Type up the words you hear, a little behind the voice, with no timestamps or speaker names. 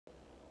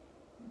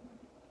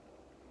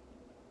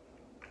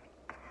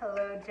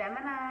Hello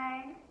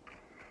Gemini,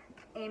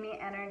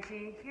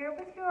 amyenergy here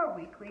with your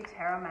weekly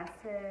tarot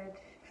message.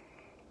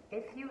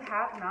 If you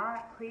have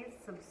not, please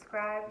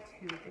subscribe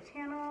to the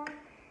channel.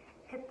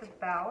 Hit the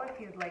bell if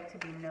you'd like to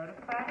be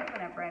notified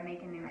whenever I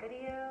make a new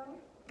video.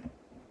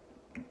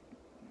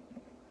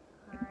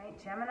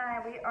 Alright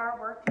Gemini, we are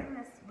working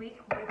this week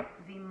with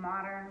the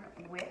Modern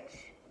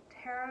Witch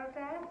Tarot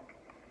deck.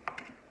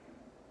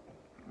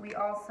 We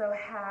also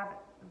have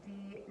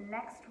the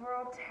Next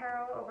World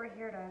Tarot over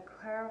here to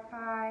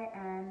clarify,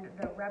 and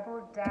the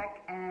Rebel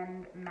deck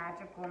and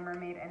Magical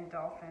Mermaid and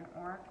Dolphin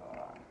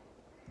Oracle.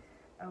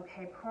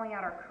 Okay, pulling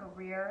out our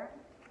career,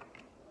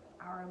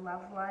 our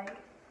love life,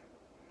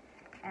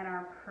 and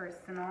our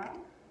personal.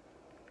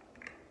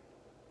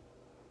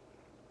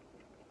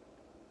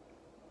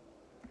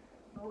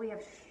 Oh, we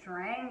have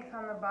strength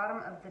on the bottom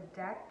of the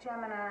deck,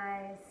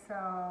 Gemini,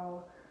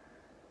 so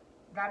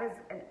that is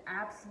an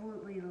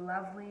absolutely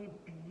lovely,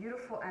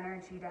 beautiful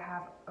energy to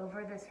have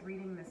over this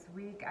reading this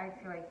week. I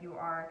feel like you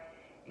are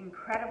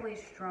incredibly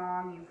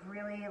strong. You've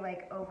really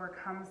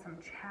overcome some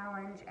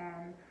challenge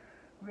and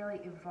really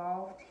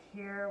evolved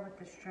here with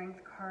the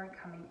Strength card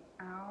coming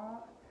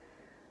out.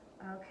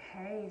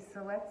 Okay,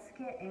 so let's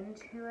get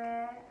into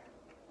it.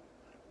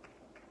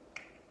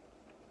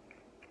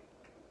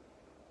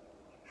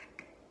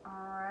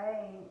 All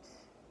right.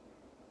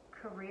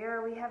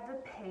 Career, we have the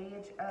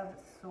Page of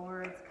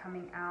Swords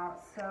coming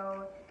out.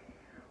 So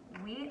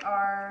we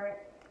are,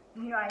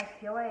 I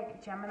feel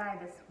like Gemini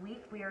this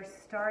week, we are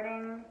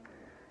starting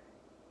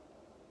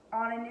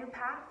on a new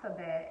path a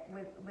bit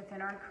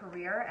within our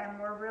career, and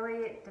we're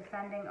really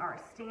defending our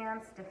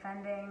stance,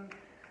 defending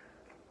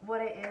what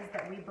it is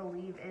that we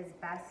believe is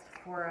best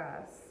for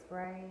us,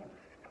 right?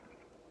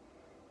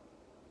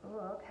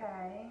 Oh,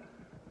 okay.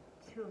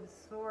 Two of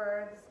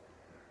Swords.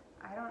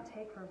 I don't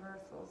take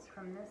reversals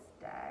from this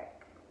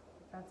deck.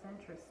 That's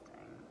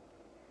interesting.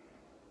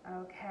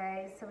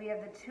 Okay, so we have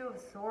the Two of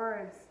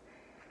Swords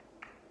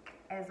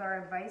as our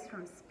advice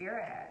from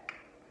Spirit.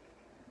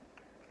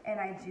 And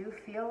I do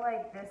feel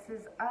like this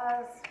is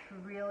us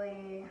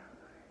really,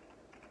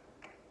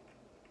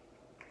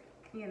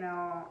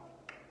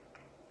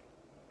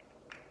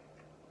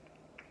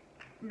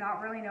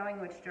 not really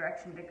knowing which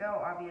direction to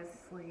go,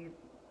 obviously.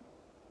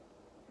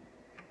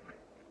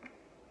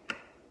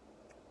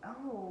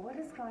 Oh, what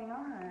is going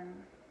on?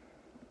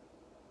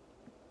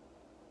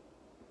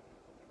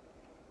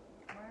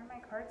 Why are my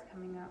cards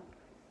coming up?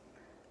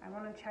 I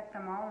want to check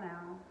them all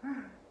now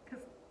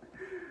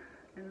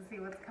and see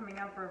what's coming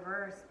up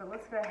reversed. But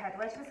let's go ahead.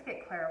 Let's just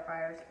get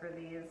clarifiers for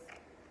these.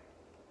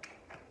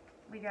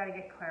 We got to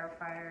get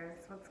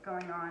clarifiers. What's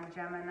going on,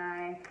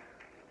 Gemini?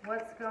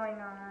 What's going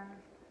on?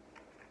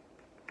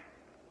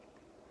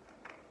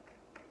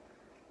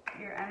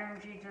 Your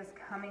energy just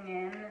coming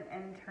in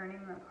and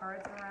turning the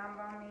cards around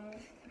on me.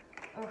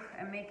 Oof,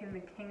 and making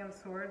the King of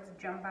Swords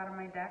jump out of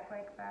my deck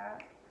like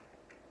that.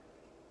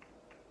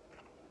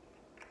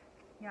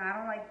 I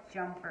don't like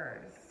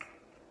jumpers.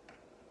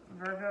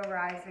 Virgo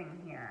rising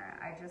here.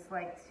 I just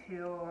like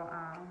to,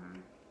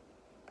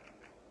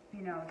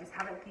 just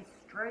have it be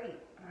straight.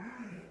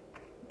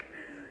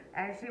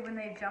 Actually, when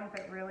they jump,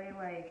 it really,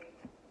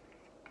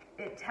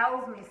 it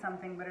tells me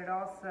something, but it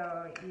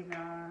also,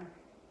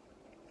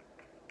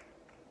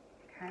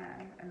 kind of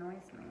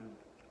annoys me.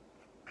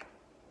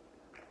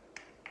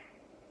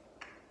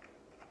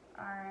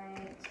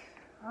 Alright.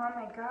 Oh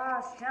my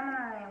gosh,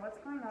 Gemini, what's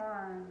going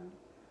on?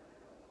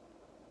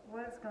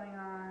 What is going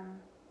on?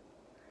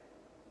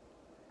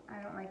 I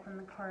don't like when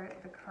the cards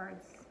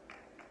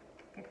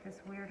get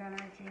this weird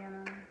energy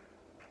in them.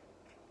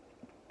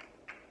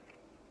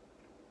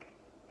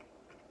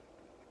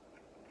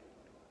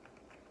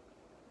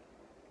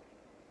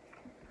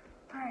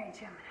 Alright,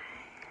 Gemini.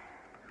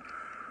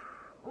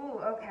 Ooh,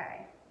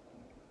 okay.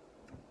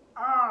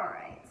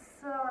 Alright,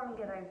 so let me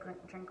get a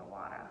drink of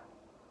water.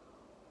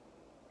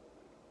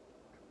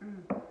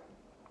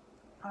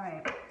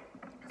 Alright,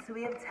 so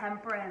we have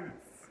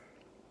Temperance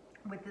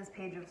with this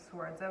Page of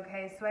Swords,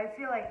 okay? So I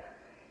feel like,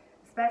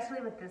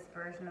 especially with this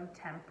version of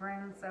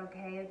Temperance,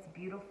 okay, it's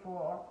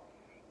beautiful.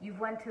 You've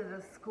went to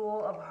the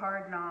school of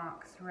hard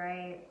knocks,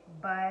 right?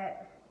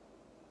 But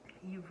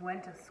you've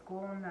went to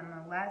school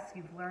nonetheless.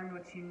 You've learned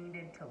what you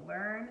needed to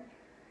learn.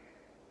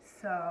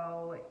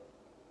 So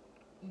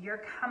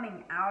you're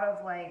coming out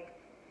of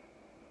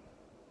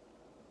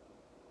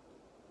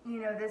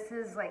this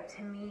is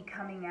to me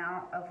coming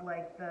out of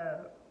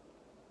a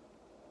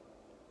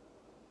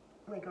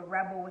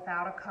rebel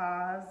without a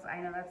cause. I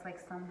know that's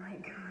some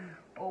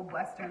old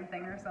Western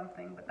thing or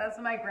something, but that's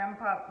what my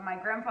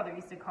grandfather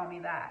used to call me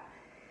that.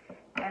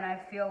 And I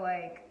feel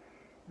like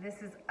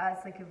this is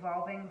us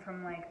evolving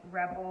from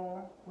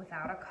rebel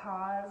without a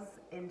cause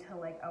into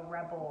a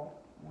rebel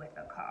with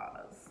a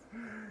cause.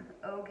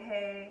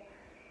 Okay,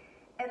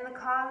 and the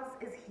cause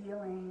is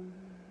healing.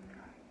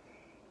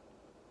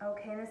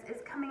 Okay, and this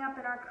is coming up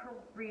in our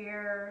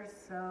career,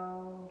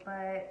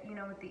 but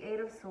with the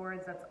Eight of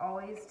Swords, that's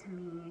always to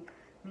me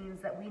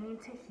means that we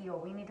need to heal.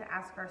 We need to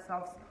ask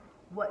ourselves,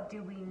 what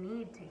do we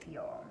need to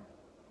heal?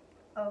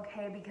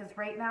 okay? Because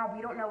right now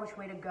we don't know which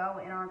way to go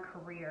in our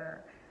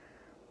career.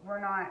 We're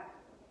not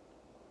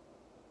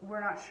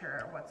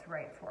sure what's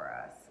right for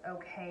us,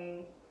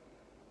 okay?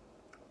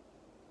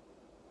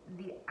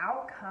 The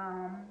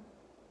outcome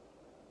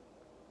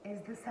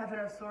is the Seven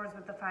of Swords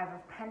with the Five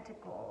of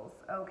Pentacles,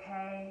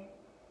 okay?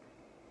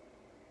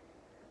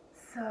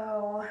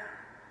 So,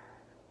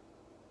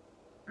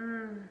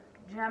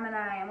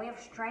 Gemini, and we have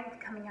strength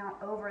coming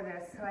out over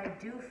this, so I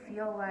do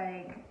feel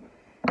like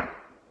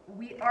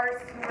we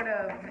are sort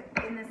of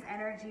in this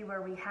energy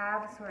where we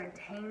have sort of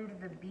tamed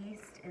the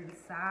beast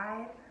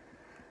inside,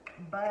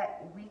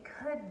 but we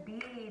could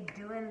be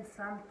doing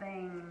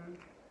something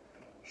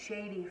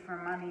shady for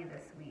money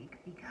this week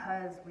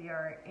because we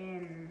are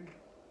in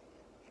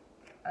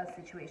a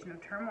situation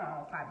of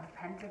turmoil. Five of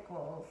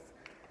Pentacles.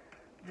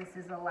 This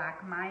is a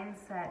lack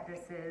mindset.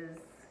 This is,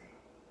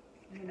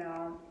 you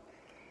know,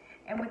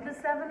 and with the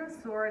Seven of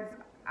Swords,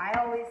 I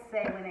always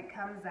say when it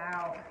comes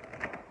out,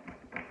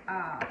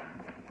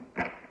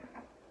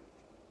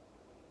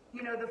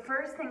 you know, the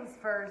first things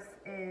first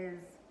is,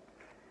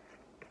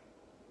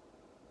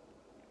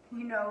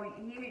 you know,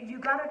 you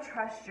gotta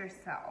trust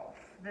yourself.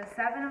 The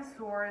Seven of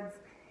Swords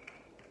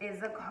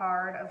is a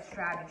card of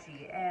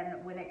strategy,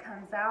 and when it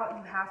comes out,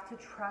 you have to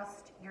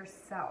trust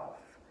yourself,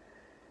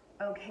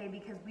 okay?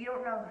 Because we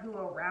don't know who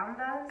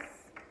around us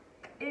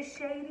is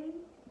shady,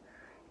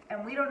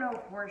 and we don't know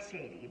if we're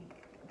shady,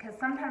 because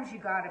sometimes you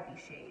gotta be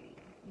shady,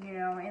 you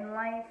know, in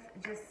life.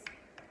 Just,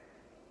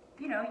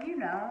 you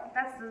know,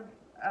 that's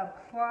a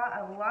plot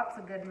of lots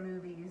of good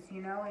movies,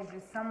 you know, is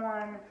just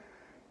someone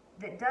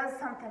that does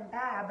something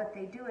bad, but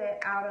they do it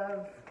out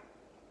of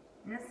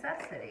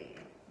necessity,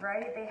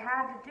 right? They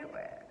had to do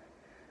it.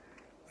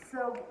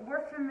 So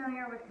we're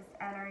familiar with this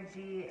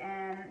energy,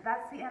 and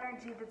that's the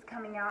energy that's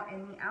coming out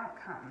in the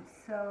outcome.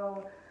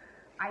 So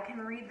I can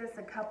read this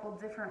a couple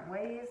different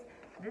ways.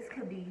 This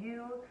could be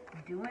you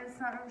doing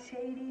something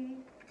shady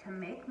to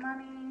make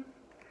money.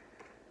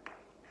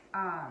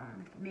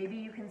 Maybe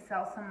you can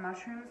sell some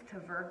mushrooms to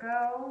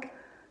Virgo,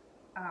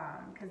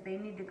 because they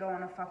need to go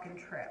on a fucking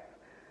trip.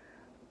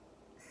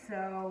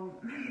 So,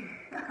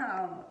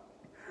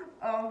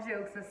 all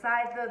jokes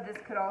aside though, this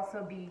could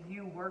also be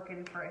you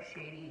working for a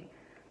shady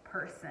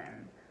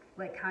person,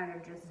 like kind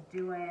of just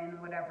doing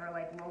whatever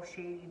like little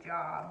shady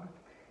job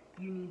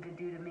you need to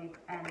do to make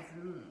ends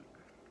meet.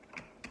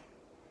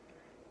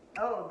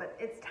 Oh, but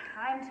it's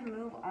time to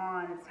move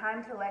on. It's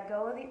time to let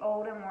go of the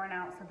old and worn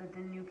out so that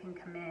the new can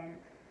come in.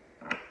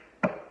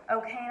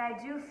 Okay, and I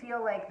do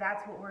feel like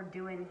that's what we're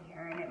doing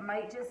here, and it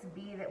might just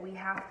be that we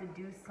have to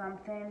do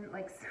something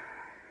like,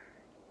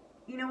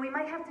 you know, we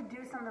might have to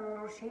do something a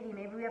little shady.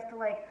 Maybe we have to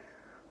like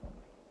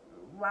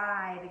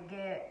lie to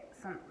get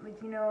some,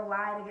 like, you know,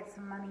 lie to get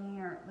some money,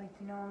 or like,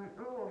 you know,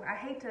 ooh, I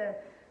hate to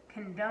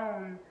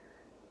condone,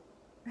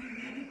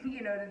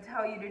 you know, to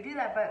tell you to do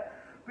that, but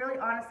really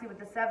honestly with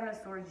the Seven of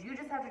Swords, you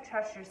just have to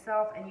trust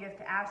yourself, and you have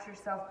to ask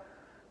yourself,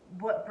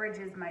 what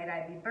bridges might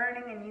I be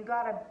burning? And you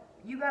gotta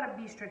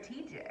be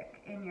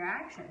strategic in your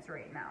actions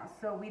right now.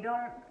 So we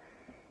don't,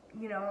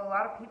 you know, a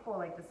lot of people,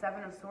 like the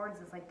Seven of Swords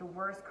is like the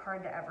worst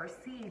card to ever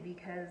see,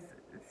 because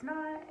it's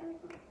not,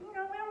 you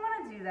know, we don't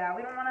want to do that.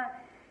 We don't want to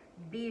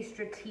be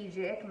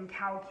strategic and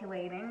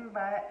calculating,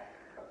 but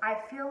I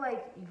feel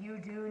like you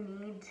do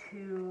need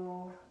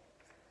to,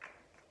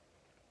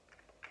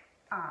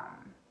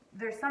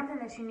 there's something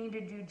that you need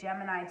to do,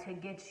 Gemini, to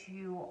get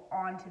you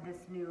onto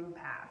this new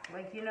path.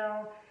 Like, you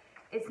know,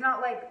 it's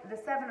not like the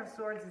Seven of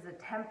Swords is a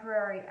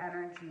temporary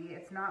energy.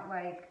 It's not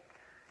like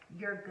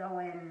you're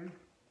going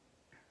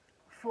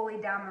fully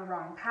down the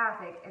wrong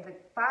path. The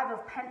Five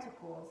of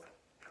Pentacles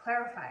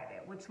clarified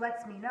it, which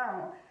lets me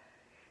know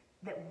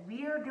that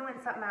we're doing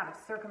something out of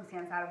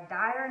circumstance, out of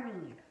dire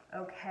need,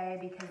 okay?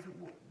 Because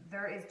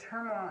there is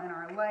turmoil in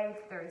our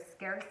life, there is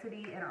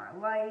scarcity in our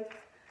life,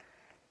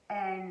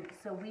 and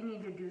so we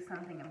need to do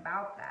something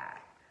about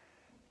that.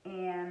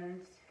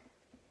 And,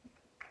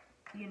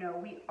 you know,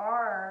 we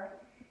are,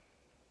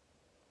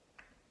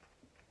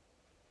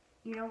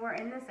 you know, we're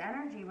in this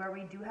energy where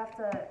we do have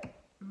to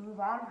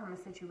move on from a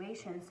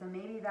situation. So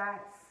maybe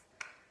that's,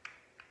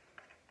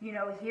 you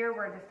know, here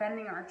we're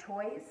defending our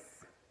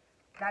choice.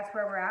 That's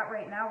where we're at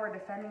right now. We're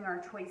defending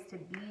our choice to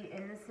be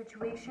in this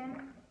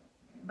situation.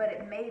 But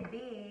it may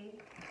be,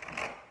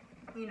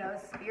 you know,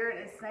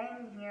 Spirit is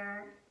saying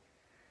here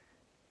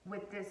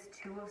with this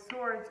Two of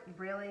Swords,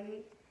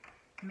 really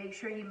make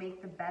sure you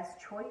make the best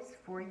choice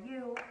for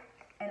you,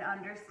 and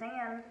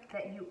understand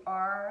that you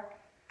are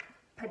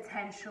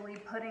potentially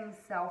putting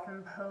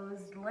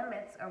self-imposed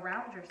limits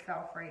around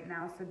yourself right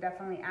now. So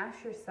definitely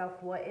ask yourself,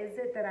 what is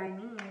it that I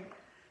need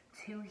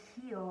to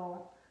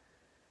heal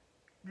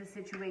the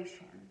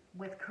situation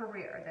with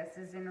career? This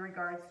is in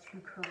regards to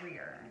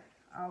career,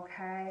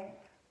 okay?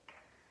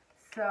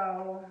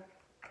 So,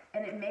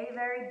 and it may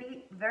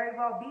very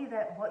well be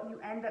that what you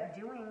end up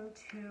doing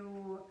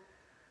to,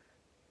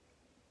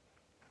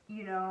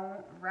 you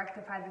know,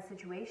 rectify the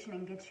situation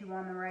and get you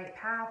on the right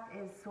path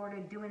is sort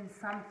of doing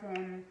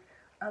something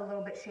a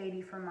little bit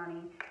shady for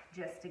money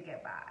just to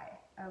get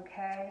by,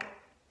 okay?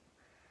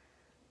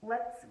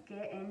 let's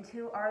get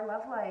into our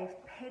love life.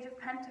 Page of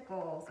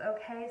Pentacles.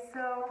 Okay,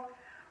 so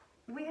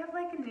we have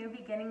like a new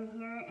beginning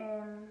here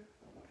in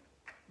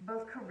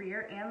both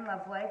career and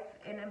love life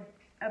in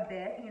a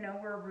bit. You know,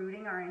 we're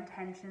rooting our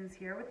intentions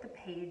here with the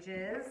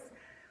pages,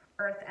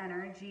 earth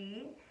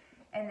energy,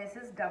 and this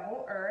is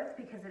double earth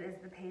because it is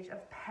the Page of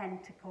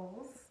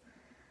Pentacles.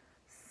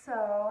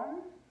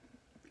 So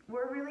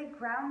we're really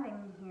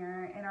grounding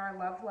here in our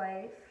love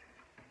life.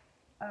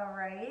 All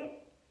right.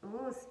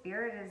 Ooh,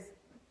 Spirit is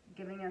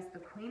giving us the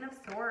Queen of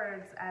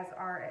Swords as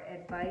our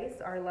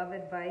advice, our love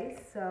advice.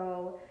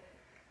 So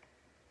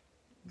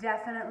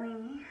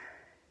definitely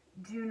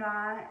do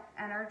not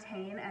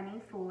entertain any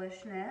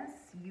foolishness.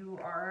 You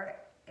are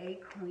a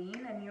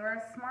queen and you are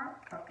a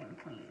smart fucking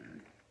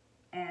queen.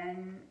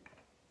 And,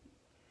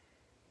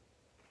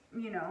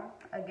 you know,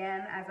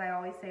 again, as I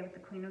always say with the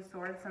Queen of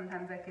Swords,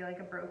 sometimes I feel like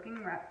a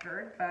broken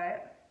record,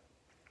 but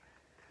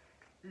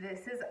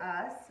this is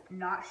us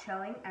not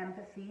showing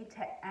empathy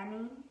to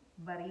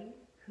anybody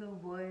who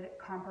would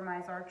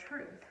compromise our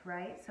truth,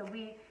 right? So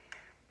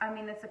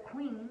it's a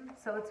queen,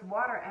 so it's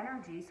water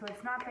energy, so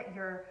it's not that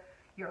you're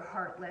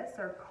heartless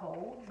or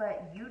cold,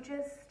 but you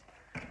just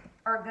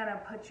are gonna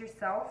put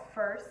yourself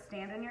first,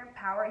 stand in your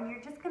power, and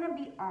you're just gonna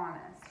be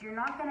honest. You're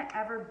not gonna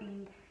ever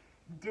be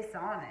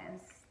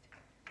dishonest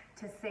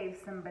to save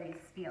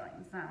somebody's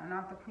feelings. No,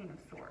 not the Queen of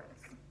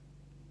Swords.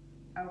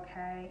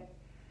 Okay?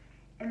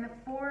 And the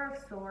Four of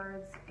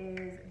Swords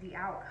is the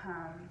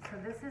outcome. So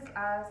this is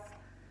us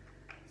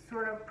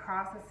sort of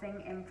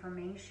processing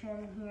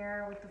information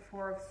here with the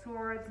Four of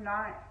Swords.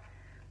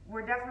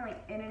 We're definitely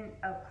in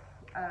a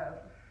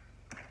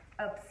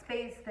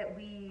space that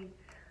we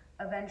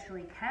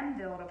eventually can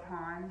build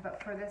upon,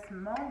 but for this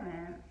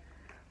moment,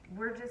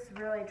 we're just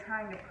really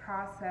trying to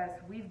process.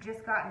 We've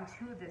just gotten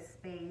to this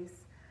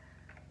space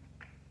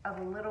of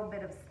a little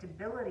bit of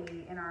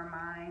stability in our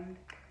mind,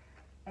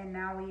 and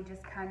now we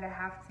just kind of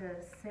have to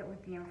sit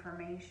with the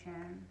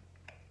information.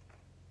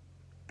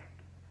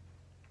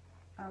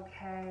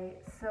 Okay,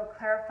 so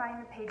clarifying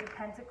the Page of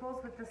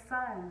Pentacles with the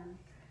Sun.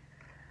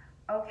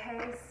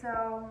 Okay,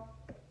 so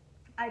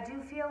I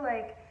do feel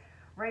like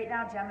right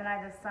now,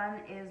 Gemini, the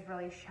sun is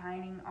really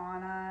shining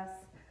on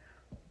us.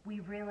 We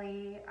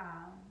really,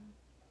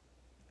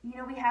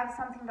 we have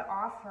something to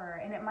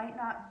offer, and it might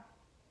not,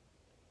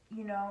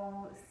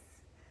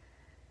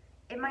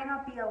 it might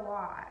not be a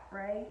lot,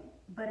 right?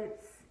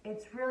 But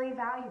it's really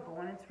valuable,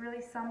 and it's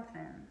really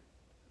something,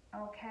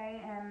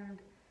 okay? And,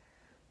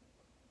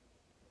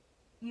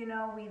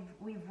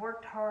 we've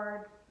worked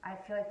hard. I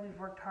feel like we've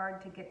worked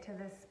hard to get to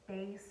this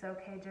space,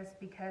 okay, just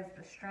because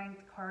the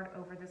Strength card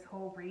over this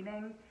whole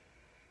reading.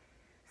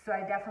 So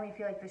I definitely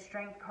feel like the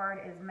Strength card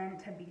is meant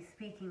to be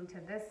speaking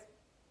to this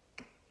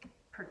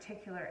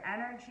particular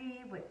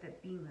energy, with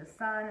it being the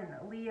Sun and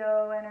the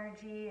Leo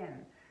energy.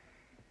 And,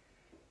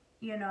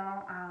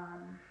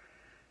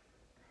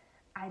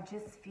 I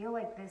just feel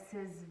like this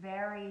is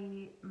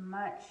very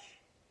much,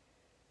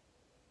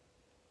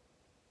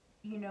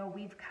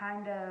 we've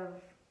kind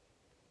of,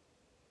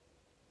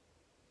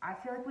 I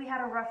feel like we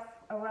had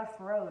a rough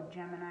road,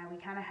 Gemini. We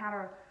kind of had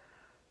our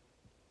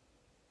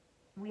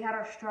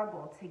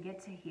struggle to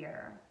get to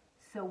here.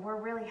 So we're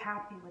really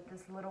happy with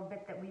this little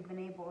bit that we've been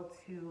able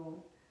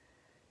to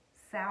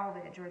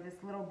salvage, or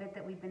this little bit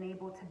that we've been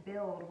able to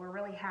build. We're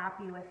really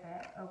happy with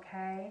it,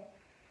 okay?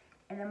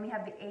 And then we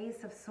have the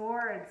Ace of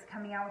Swords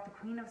coming out with the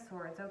Queen of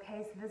Swords,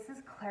 okay? So this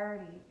is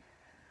clarity.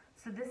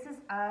 So this is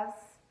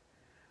us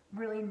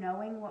really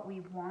knowing what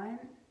we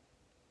want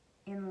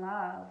in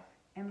love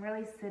and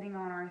really sitting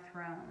on our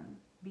throne,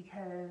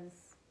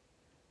 because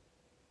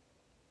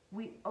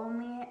we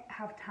only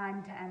have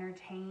time to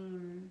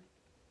entertain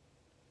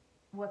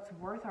what's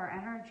worth our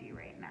energy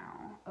right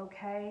now,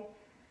 okay?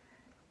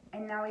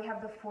 And now we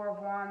have the Four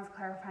of Wands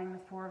clarifying the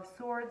Four of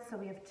Swords. So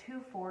we have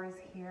two fours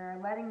here,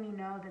 letting me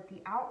know that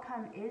the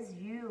outcome is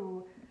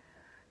you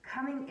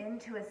coming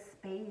into a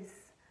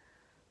space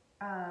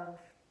of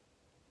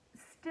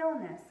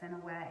stillness in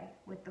a way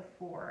with the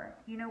four.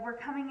 We're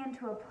coming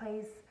into a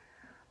place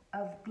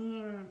of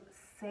being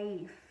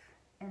safe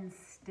and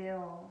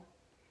still.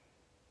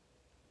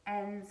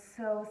 And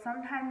so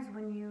sometimes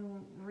when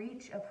you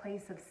reach a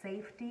place of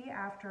safety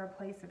after a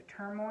place of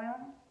turmoil,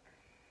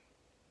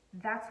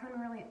 that's when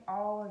really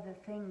all of the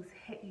things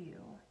hit you,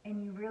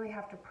 and you really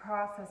have to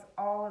process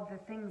all of the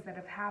things that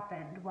have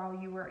happened while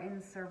you were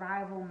in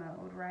survival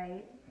mode,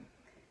 right?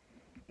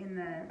 In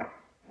the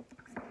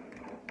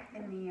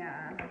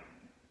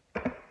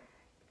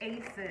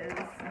aces,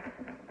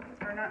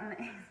 or not in the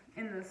aces,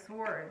 in the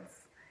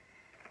swords.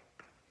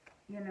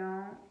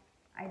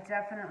 I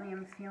definitely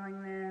am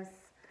feeling this.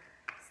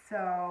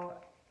 So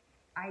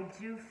I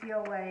do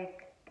feel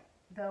like,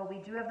 though, we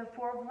do have the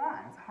Four of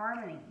Wands,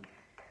 harmony.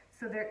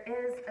 So there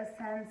is a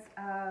sense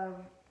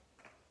of,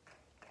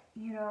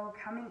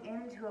 coming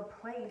into a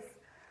place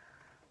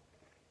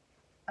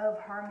of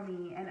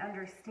harmony and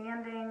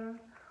understanding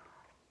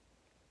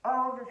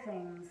all the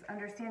things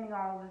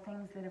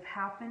that have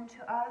happened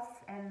to us,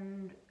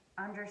 and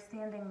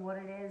understanding what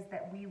it is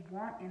that we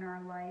want in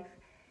our life,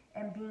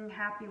 and being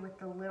happy with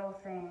the little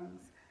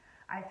things.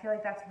 I feel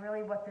like that's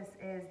really what this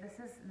is.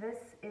 This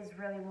is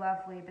really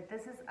lovely, but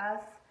this is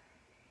us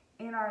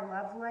in our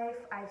love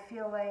life. I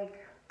feel like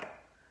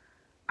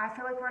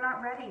we're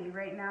not ready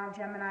right now,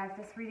 Gemini. If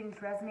this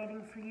reading's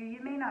resonating for you,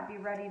 you may not be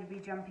ready to be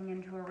jumping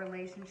into a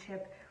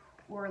relationship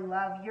or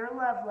love. Your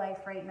love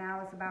life right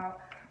now is about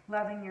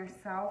loving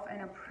yourself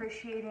and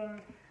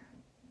appreciating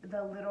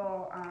the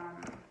little,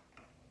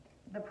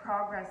 the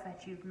progress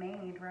that you've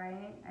made,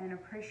 right? And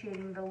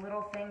appreciating the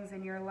little things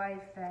in your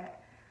life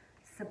that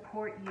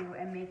support you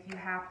and make you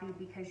happy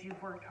because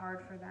you've worked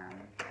hard for them.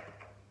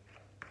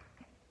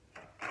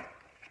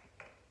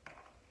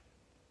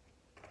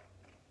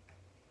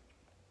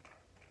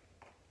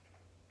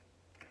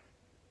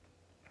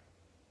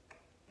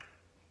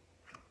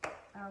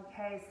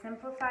 Okay,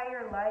 simplify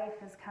your life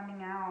is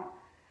coming out.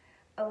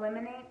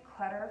 Eliminate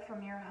clutter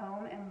from your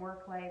home and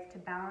work life to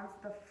balance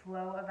the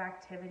flow of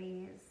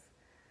activities.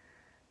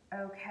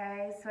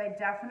 Okay, so I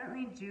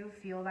definitely do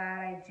feel that.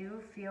 I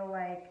do feel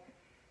like,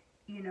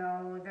 you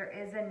know, there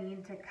is a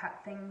need to cut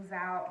things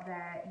out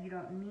that you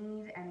don't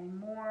need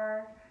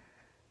anymore.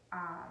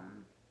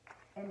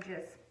 And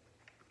just,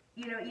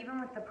 you know, even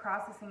with the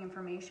processing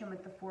information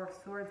with the Four of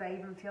Swords, I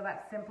even feel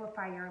that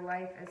simplify your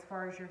life as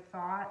far as your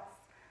thoughts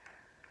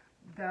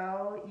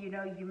go. You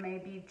know, you may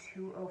be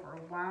too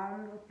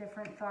overwhelmed with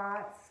different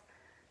thoughts.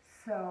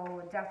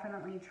 So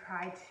definitely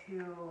try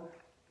to,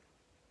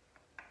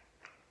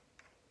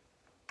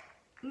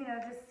 you know,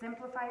 just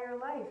simplify your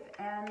life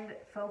and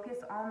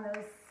focus on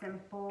those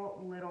simple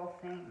little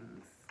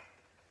things.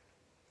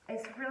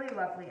 It's really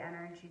lovely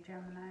energy,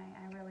 Gemini.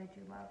 I really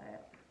do love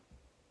it.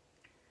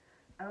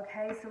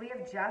 Okay, so we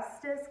have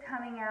justice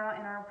coming out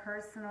in our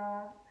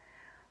personal.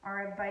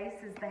 Our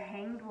advice is the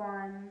Hanged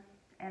One,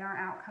 and our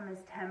outcome is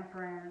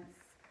temperance.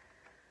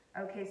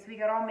 Okay, so we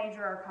got all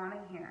major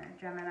arcana here,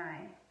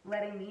 Gemini,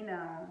 letting me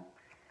know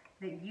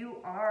that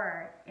you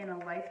are in a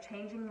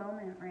life-changing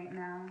moment right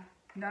now.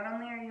 Not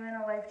only are you in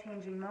a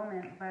life-changing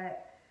moment,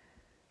 but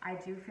I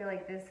do feel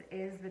like this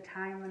is the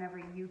time whenever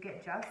you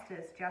get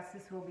justice.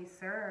 Justice will be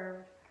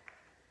served.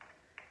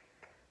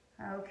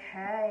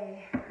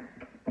 Okay.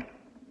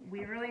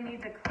 We really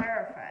need to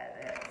clarify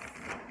this.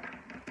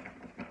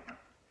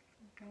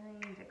 We really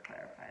need to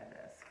clarify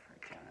this for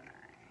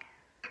Gemini.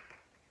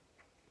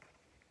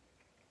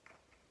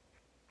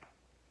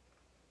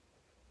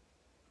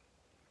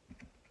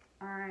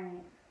 All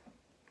right.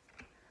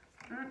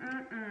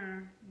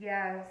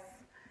 Yes.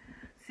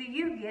 So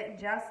you get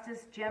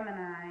justice,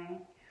 Gemini,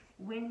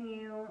 when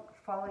you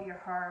follow your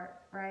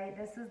heart, right?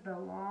 This is the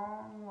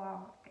long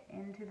walk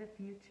into the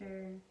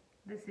future.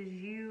 This is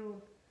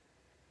you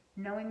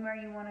knowing where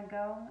you want to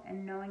go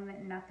and knowing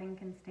that nothing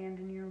can stand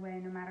in your way.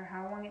 No matter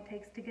how long it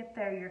takes to get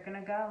there, you're going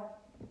to go.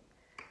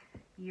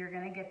 You're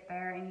going to get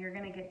there and you're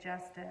going to get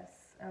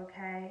justice,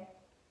 okay?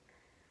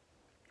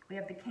 We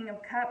have the King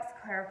of Cups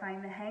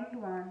clarifying the Hanged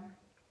One.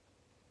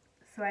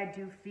 So I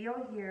do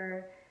feel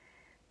here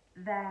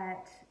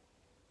that,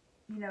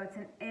 you know, it's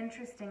an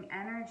interesting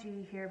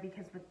energy here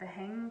because with the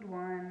Hanged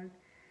One,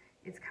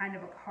 it's kind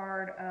of a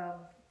card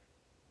of,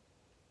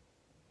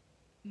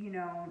 you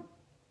know,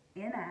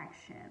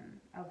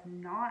 inaction, of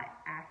not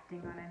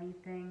acting on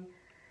anything.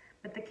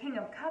 But the King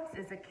of Cups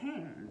is a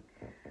king.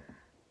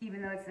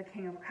 Even though it's the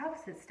King of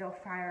Cups, it's still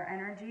fire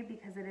energy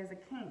because it is a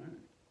king.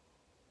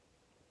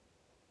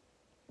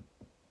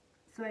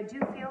 So I do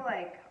feel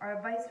like our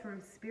advice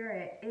from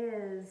Spirit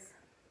is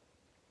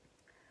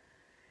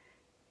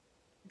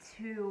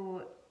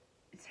to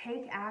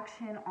take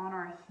action on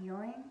our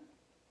healing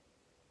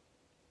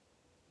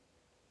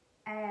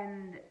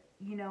and,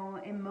 you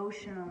know,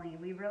 emotionally,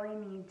 we really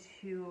need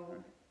to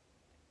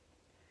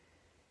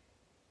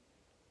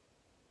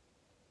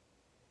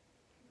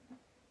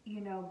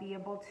you know, be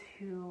able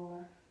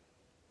to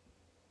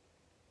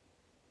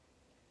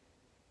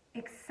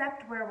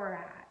accept where we're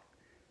at.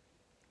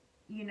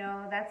 You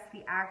know, that's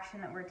the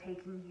action that we're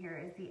taking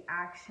here, is the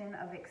action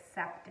of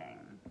accepting.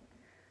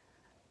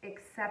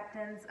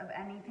 Acceptance of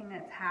anything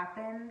that's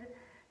happened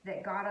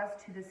that got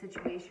us to the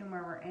situation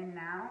where we're in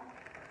now.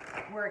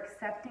 We're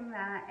accepting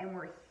that and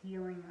we're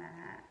healing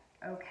that,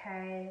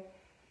 okay?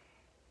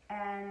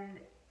 And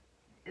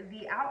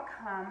the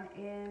outcome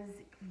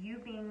is you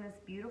being this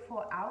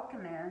beautiful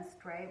alchemist,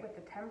 right, with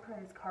the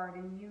Temperance card,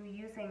 and you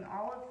using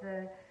all of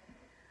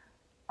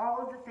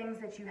the things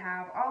that you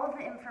have, all of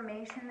the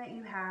information that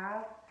you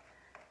have,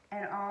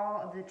 and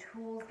all of the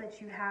tools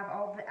that you have,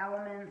 all of the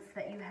elements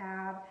that you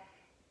have,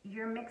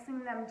 you're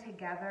mixing them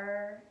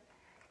together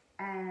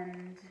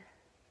and,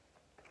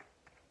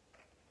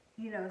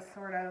 you know,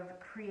 sort of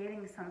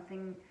creating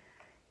something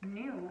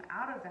new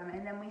out of them.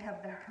 And then we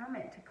have the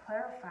Hermit to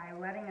clarify,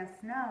 letting us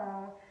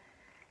know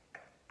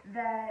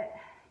that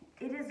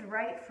it is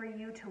right for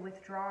you to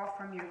withdraw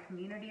from your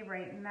community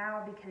right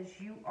now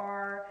because you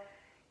are,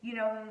 you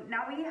know,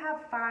 now we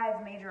have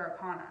 5 major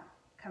arcana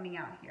coming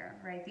out here,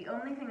 right? The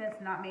only thing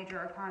that's not major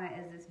arcana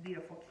is this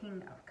beautiful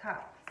King of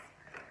Cups.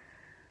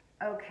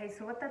 Okay,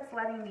 so what that's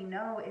letting me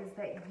know is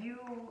that you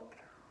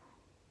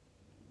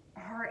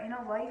are in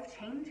a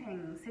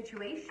life-changing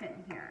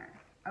situation here,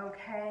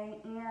 okay?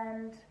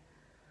 And,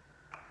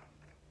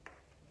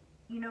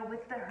 you know,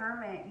 with the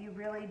Hermit, you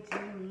really do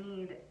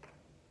need,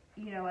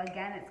 you know,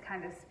 again, it's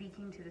kind of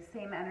speaking to the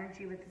same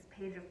energy with this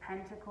Page of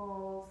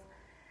Pentacles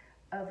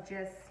of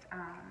just,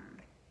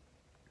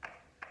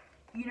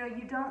 you know,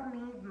 you don't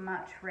need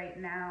much right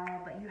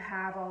now, but you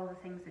have all the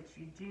things that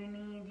you do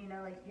need, you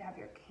know, like you have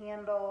your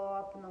candle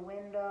up in the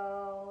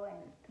window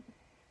and,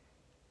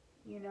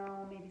 you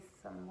know, maybe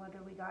some, what do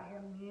we got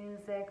here?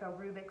 Music, a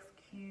Rubik's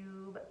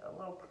Cube, a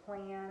little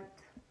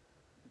plant,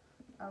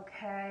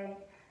 okay?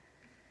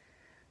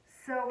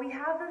 So we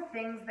have the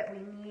things that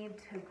we need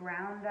to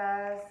ground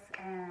us,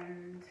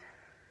 and,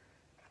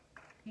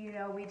 you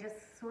know, we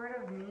just sort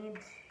of need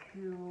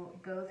to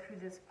go through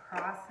this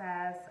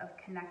process of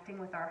connecting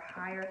with our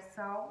higher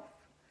self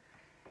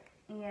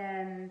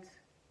and,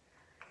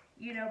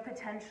 you know,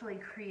 potentially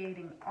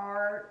creating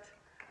art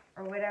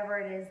or whatever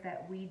it is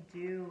that we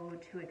do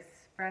to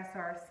express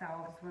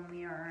ourselves when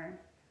we are,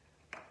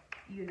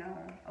 you know,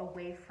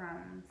 away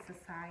from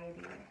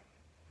society.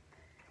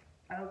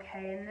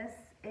 Okay, and this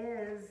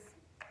is,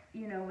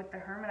 you know, with the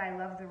Hermit, I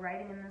love the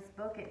writing in this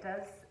book. It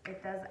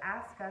does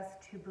ask us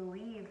to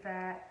believe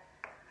that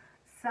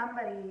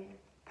somebody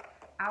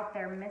out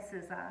there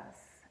misses us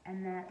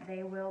and that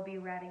they will be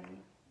ready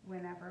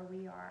whenever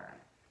we are.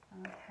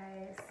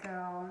 Okay,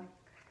 so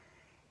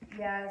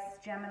yes,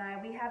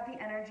 Gemini, we have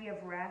the energy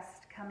of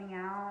rest coming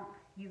out.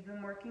 You've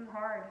been working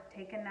hard.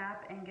 Take a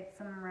nap and get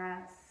some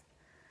rest.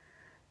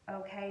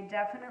 Okay,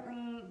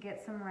 definitely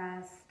get some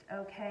rest.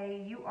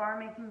 Okay, you are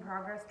making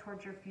progress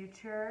towards your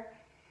future.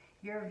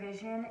 Your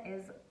vision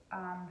is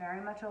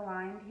very much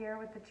aligned here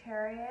with the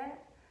Chariot,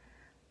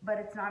 but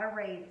it's not a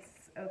race.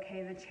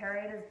 Okay, the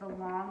Chariot is the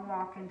long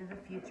walk into the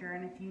future,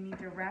 and if you need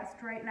to rest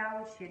right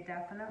now, which you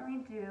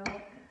definitely do,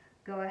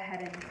 go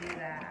ahead and do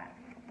that.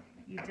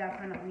 You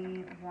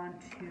definitely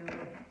want to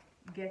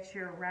get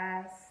your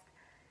rest,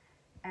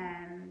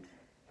 and,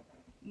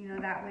 you know,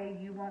 that way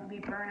you won't be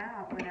burnt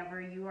out whenever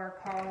you are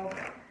called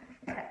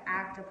to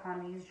act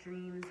upon these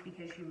dreams,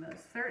 because you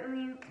most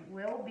certainly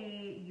will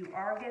be. You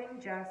are getting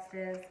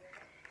justice.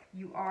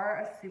 You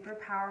are a super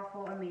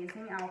powerful,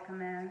 amazing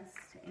alchemist,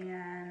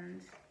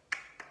 and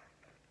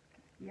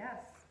yes.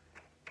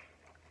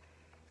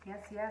 Yes,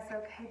 yes,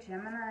 okay,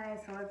 Gemini,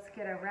 so let's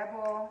get a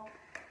rebel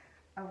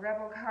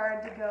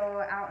card to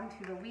go out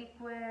into the week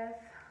with.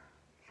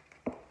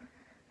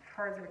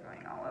 Cards are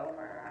going all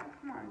over.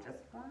 Come on,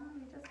 just one.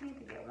 We just need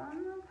to get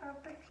one more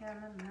perfect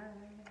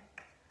Gemini.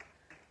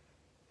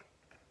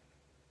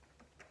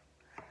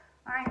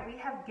 Alright, we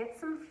have get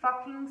some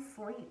fucking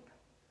sleep.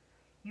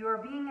 You are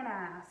being an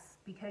ass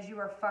because you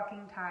are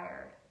fucking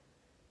tired.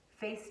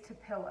 Face to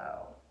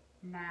pillow.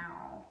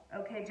 Now.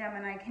 Okay,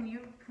 Gemini, can you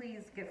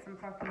please get some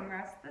fucking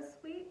rest this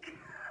week?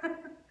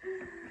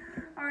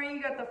 Alright,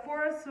 you got the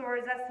Four of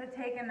Swords. That's the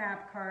take a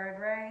nap card,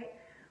 right?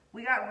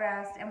 We got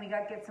rest and we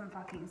got get some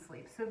fucking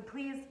sleep. So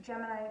please,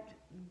 Gemini,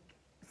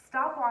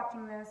 stop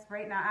watching this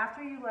right now.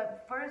 After you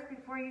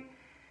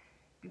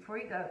before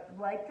you go,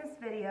 like this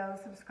video,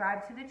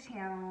 subscribe to the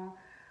channel,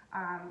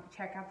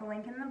 check out the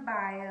link in the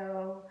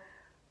bio,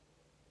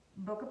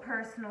 book a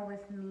personal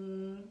with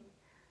me,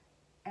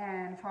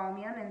 and follow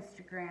me on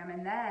Instagram,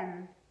 and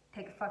then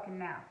take a fucking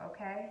nap,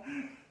 okay?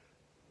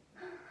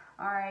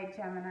 Alright,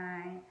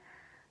 Gemini.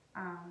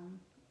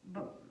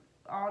 But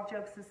all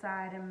jokes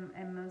aside,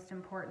 and most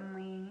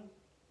importantly,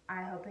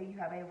 I hope that you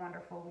have a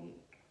wonderful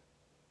week.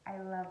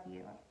 I love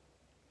you.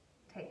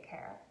 Take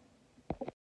care.